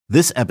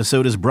This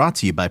episode is brought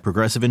to you by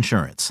Progressive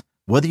Insurance.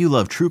 Whether you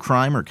love true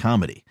crime or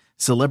comedy,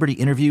 celebrity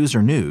interviews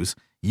or news,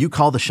 you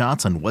call the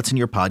shots on what's in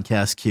your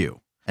podcast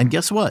queue. And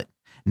guess what?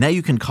 Now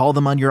you can call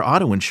them on your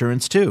auto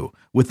insurance too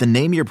with the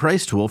Name Your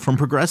Price tool from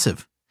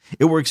Progressive.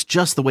 It works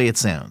just the way it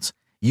sounds.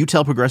 You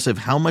tell Progressive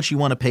how much you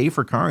want to pay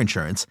for car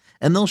insurance,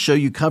 and they'll show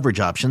you coverage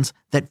options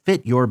that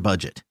fit your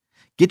budget.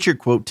 Get your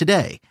quote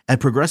today at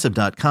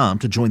Progressive.com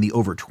to join the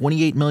over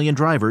 28 million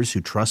drivers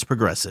who trust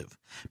Progressive.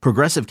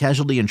 Progressive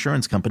Casualty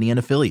Insurance Company and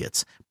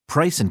Affiliates.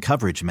 Price and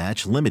coverage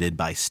match limited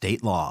by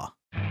state law.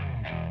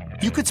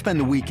 You could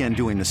spend the weekend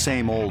doing the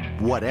same old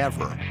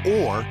whatever,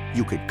 or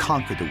you could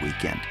conquer the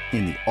weekend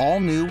in the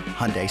all-new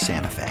Hyundai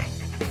Santa Fe.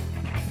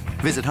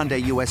 Visit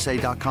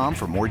HyundaiUSA.com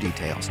for more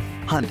details.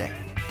 Hyundai,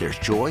 there's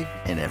joy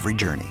in every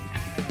journey.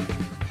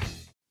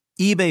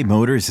 eBay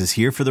Motors is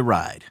here for the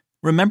ride.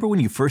 Remember when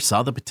you first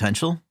saw the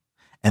potential?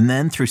 And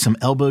then through some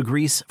elbow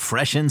grease,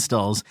 fresh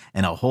installs,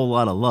 and a whole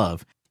lot of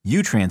love,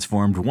 you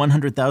transformed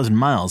 100,000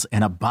 miles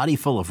and a body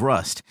full of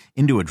rust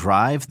into a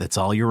drive that's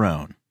all your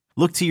own.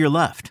 Look to your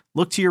left.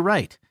 Look to your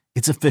right.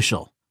 It's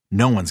official.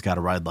 No one's got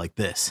a ride like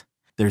this.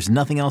 There's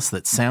nothing else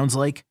that sounds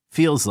like,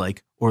 feels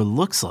like, or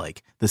looks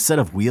like the set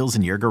of wheels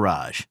in your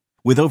garage.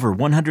 With over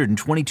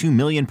 122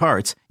 million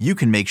parts, you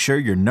can make sure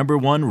your number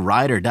one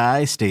ride or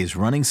die stays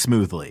running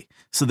smoothly.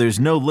 So there's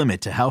no limit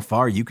to how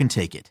far you can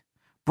take it.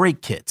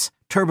 Brake kits,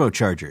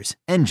 turbochargers,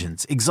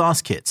 engines,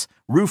 exhaust kits,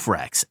 roof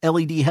racks,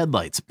 LED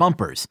headlights,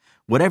 bumpers,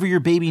 whatever your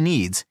baby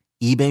needs,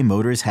 eBay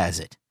Motors has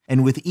it.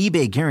 And with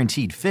eBay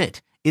Guaranteed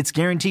Fit, it's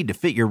guaranteed to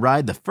fit your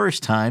ride the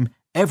first time,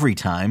 every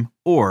time,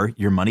 or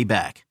your money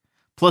back.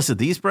 Plus at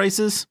these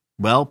prices,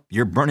 well,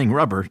 you're burning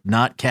rubber,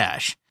 not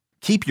cash.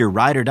 Keep your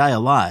ride or die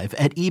alive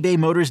at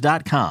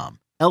ebaymotors.com.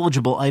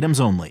 Eligible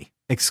items only.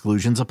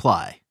 Exclusions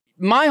apply.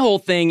 My whole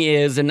thing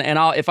is, and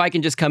if I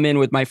can just come in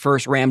with my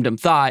first random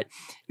thought.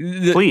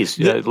 Please,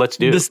 let's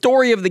do it. The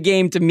story of the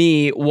game to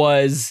me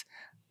was,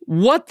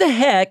 what the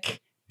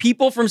heck?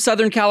 People from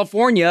Southern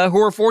California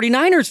who are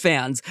 49ers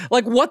fans.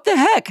 Like, what the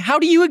heck? How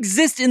do you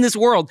exist in this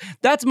world?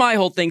 That's my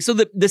whole thing. So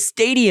the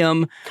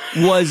stadium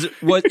was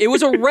it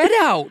was a red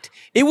out.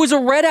 It was a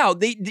red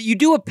out. You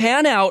do a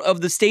pan out of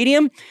the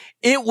stadium.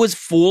 It was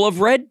full of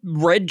red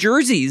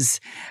jerseys.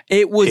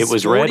 It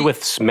was red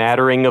with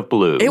smattering of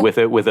blue, with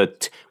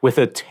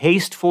a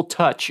tasteful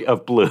touch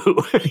of blue.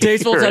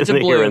 Tasteful touch of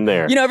blue here and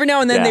there. You know, every now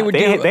and then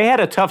they had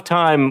a tough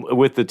time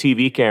with the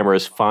TV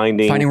cameras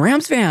finding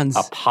Rams fans,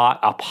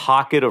 a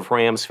pocket of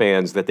Rams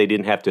fans that they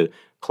didn't have to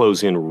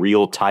close in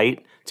real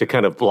tight to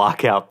kind of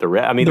block out the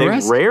rest. I mean, they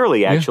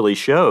rarely actually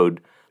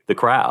showed the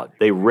crowd.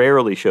 They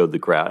rarely showed the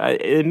crowd.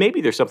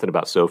 Maybe there's something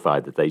about SoFi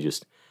that they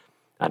just,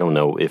 I don't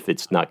know if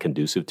it's not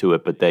conducive to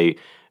it,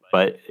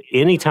 but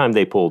anytime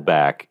they pulled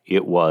back,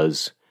 it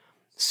was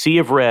sea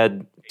of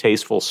red,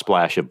 tasteful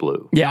splash of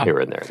blue here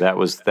and there. That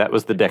was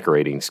the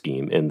decorating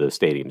scheme in the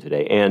stadium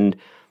today. And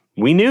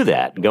we knew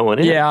that going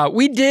in. Yeah,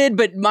 we did,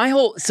 but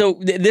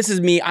this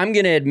is me. I'm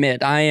going to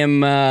admit, I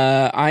am,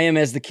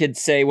 as the kids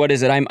say, what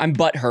is it? I'm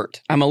butthurt.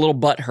 I'm a little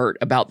butthurt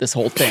about this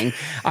whole thing.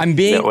 I'm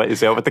being.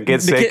 Is that what the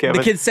kids say, Kevin?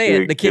 The kids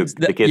say it. The kids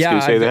do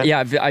say that? Yeah,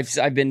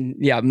 I've been,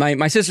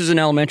 my sister's an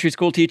elementary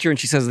school teacher, and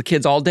she says the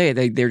kids all day,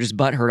 they're just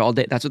butthurt all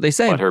day. That's what they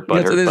say. Butthurt.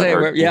 That's what they say.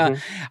 Butthurt. Yeah.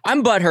 Mm-hmm.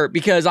 I'm butthurt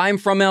because I'm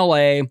from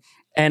LA,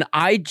 and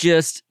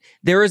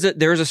there is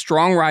a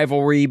strong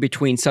rivalry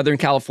between Southern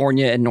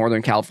California and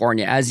Northern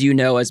California, as you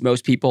know, as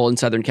most people in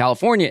Southern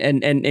California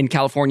and in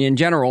California in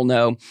general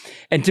know.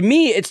 And to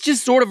me, it's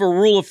just sort of a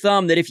rule of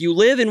thumb that if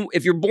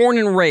you're born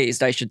and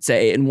raised, I should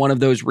say, in one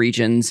of those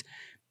regions,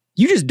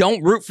 you just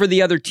don't root for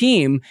the other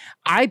team.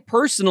 I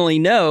personally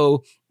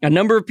know a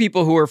number of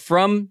people who are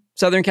from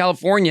Southern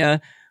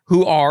California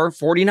who are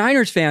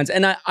 49ers fans.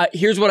 And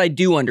here's what I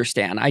do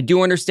understand. I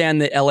do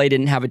understand that LA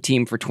didn't have a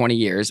team for 20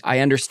 years. I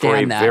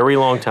understand that. For a very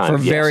long time. For a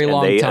very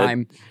long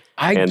time.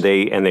 And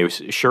they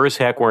sure as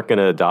heck weren't going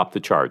to adopt the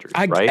Chargers,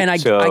 right? And I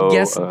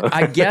guess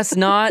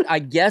not. I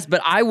guess,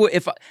 but I would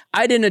if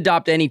I didn't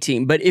adopt any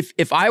team. But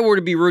if I were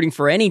to be rooting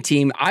for any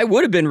team, I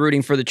would have been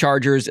rooting for the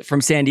Chargers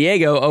from San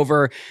Diego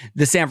over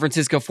the San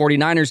Francisco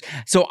 49ers.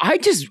 So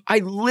I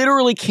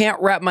literally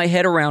can't wrap my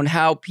head around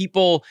how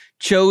people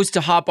chose to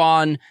hop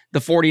on the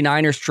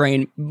 49ers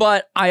train.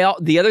 But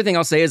the other thing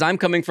I'll say is I'm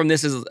coming from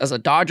this as a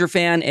Dodger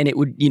fan, and it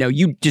would,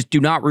 you just do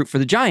not root for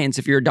the Giants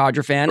if you're a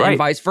Dodger fan, right, and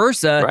vice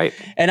versa. Right.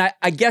 And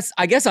I guess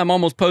I'm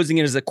almost posing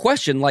it as a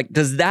question, like,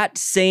 does that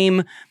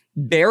same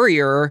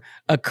barrier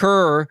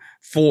occur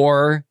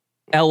for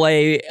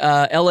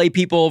LA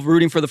people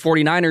rooting for the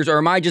 49ers, or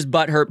am I just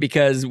butthurt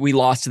because we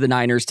lost to the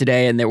Niners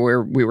today and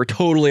we were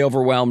totally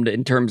overwhelmed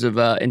in terms of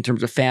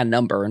fan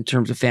number, in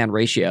terms of fan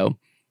ratio?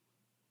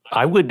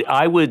 I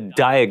would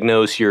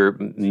diagnose your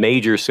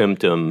major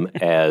symptom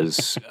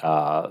as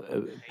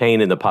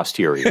pain in the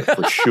posterior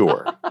for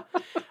sure.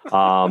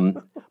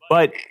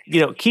 But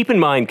keep in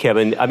mind,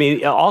 Kevin. I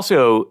mean,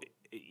 also,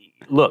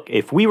 look,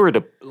 if we were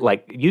to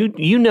like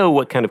you know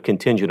what kind of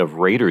contingent of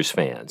Raiders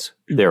fans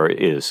there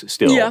is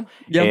still. Yeah.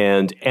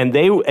 And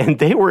they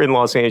were in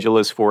Los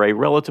Angeles for a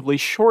relatively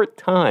short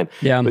time.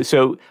 Yeah.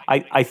 So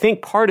I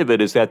think part of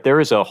it is that there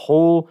is a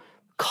whole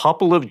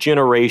couple of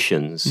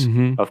generations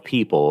of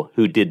people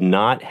who did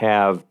not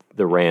have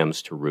the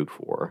Rams to root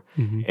for.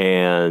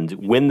 And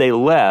when they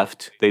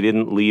left, they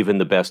didn't leave in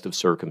the best of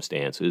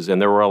circumstances.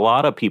 And there were a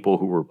lot of people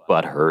who were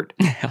butthurt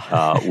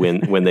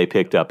when they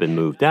picked up and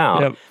moved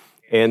down. Yep.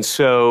 And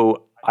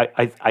so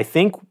I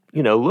think,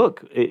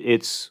 look,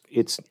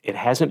 it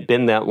hasn't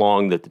been that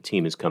long that the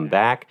team has come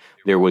back.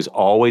 There was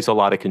always a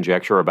lot of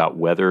conjecture about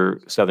whether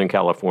Southern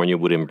California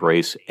would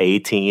embrace a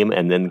team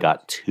and then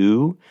got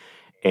two.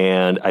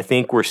 And I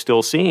think we're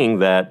still seeing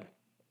that,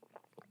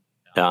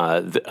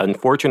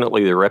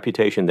 unfortunately, the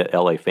reputation that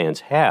LA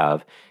fans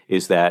have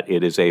is that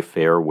it is a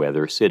fair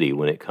weather city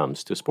when it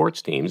comes to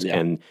sports teams,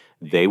 and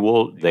they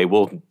will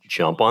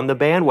jump on the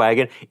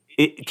bandwagon.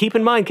 Keep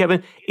in mind,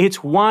 Kevin,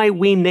 it's why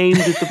we named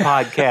it the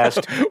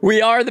podcast.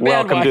 We are the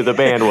bandwagon. Welcome to the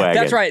bandwagon.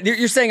 That's right.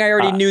 You're saying I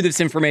already knew this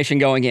information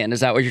going in.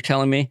 Is that what you're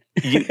telling me?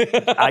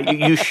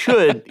 You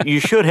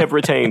should have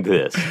retained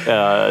this.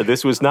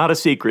 This was not a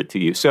secret to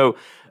you. So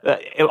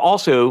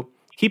also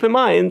keep in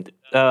mind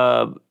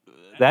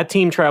that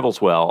team travels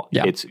well.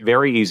 Yeah. It's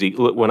very easy.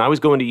 When I was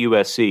going to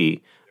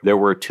USC, there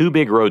were two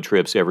big road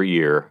trips every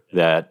year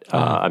that,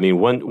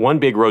 one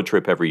big road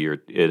trip every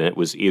year, and it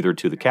was either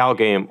to the Cal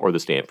game or the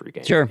Stanford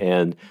game. Sure.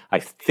 And I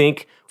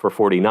think for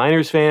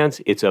 49ers fans,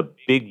 it's a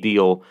big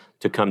deal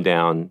to come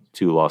down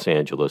to Los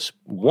Angeles.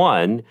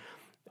 One,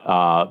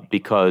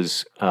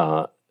 because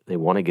they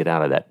want to get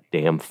out of that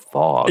damn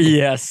fog.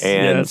 Yes.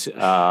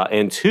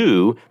 And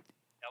two,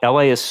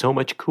 LA is so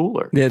much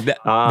cooler. They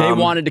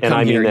wanted to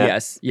come here.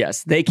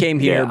 Yes. They came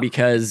here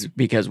because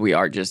we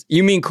are just.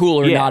 You mean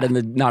cooler, not in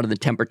the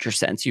temperature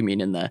sense. You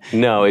mean in the.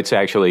 No, it's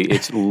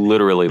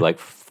literally like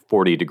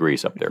 40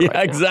 degrees up there. Right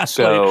now.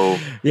 Exactly. So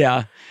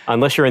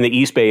unless you're in the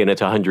East Bay and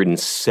it's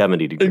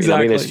 170 degrees,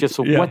 exactly. I mean, it's just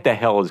what the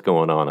hell is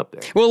going on up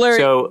there? Well, Larry.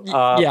 So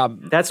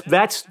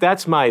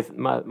that's my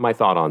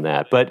thought on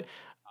that. But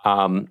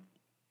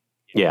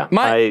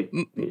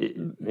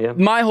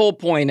my whole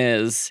point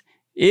is.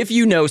 If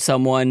you know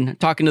someone,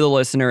 talking to the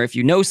listener, if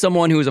you know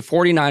someone who is a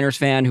 49ers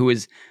fan who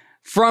is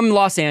from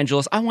Los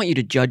Angeles, I want you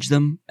to judge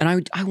them.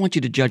 And I want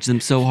you to judge them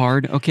so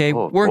hard, okay?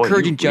 We're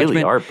encouraging judgment.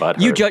 Really are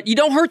butthurt. You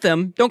don't hurt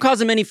them. Don't cause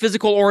them any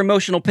physical or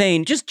emotional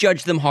pain. Just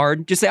judge them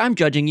hard. Just say, I'm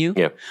judging you.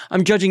 Yeah.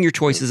 I'm judging your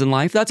choices in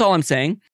life. That's all I'm saying.